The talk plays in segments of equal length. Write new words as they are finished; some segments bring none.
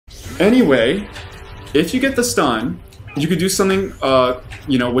Anyway, if you get the stun, you could do something,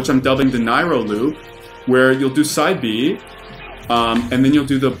 you know, which I'm dubbing the Nairo Loop, where you'll do side B, and then you'll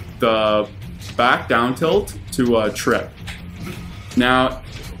do the back down tilt to trip. Now,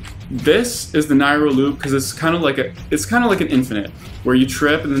 this is the Nairo Loop because it's kind of like an infinite, where you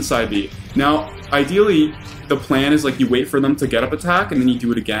trip and then side B. Now, ideally, the plan is like you wait for them to get up attack and then you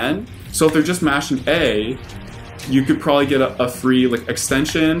do it again. So if they're just mashing A, you could probably get a free like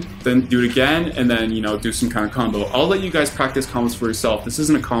extension, then do it again, and then, you know, do some kind of combo. I'll let you guys practice combos for yourself. This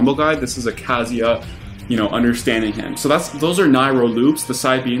isn't a combo guide. This is a Kazuya, you know, understanding him. So those are Nairo loops, the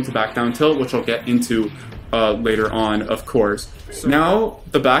side B into back down tilt, which I'll get into later on, of course. So now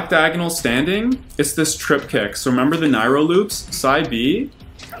the back diagonal standing, it's this trip kick. So remember the Nairo loops, side B,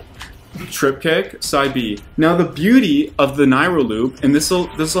 trip kick, side B. Now the beauty of the Nairo loop, and this will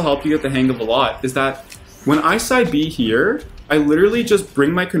help you get the hang of a lot, is that when I side B here, I literally just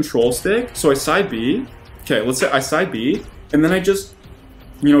bring my control stick. So I side B. Okay, let's say I side B, and then I just,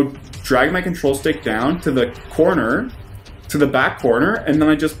 you know, drag my control stick down to the corner, to the back corner, and then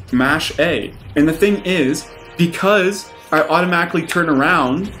I just mash A. And the thing is, because I automatically turn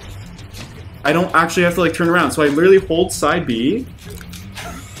around, I don't actually have to like turn around. So I literally hold side B.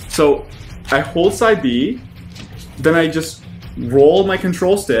 So I hold side B, then I just roll my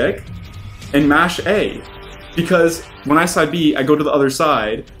control stick and mash A. Because when I side B, I go to the other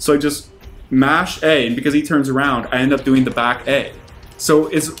side, so I just mash A, and because he turns around, I end up doing the back A. So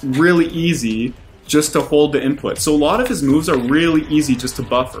it's really easy just to hold the input. So a lot of his moves are really easy just to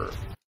buffer.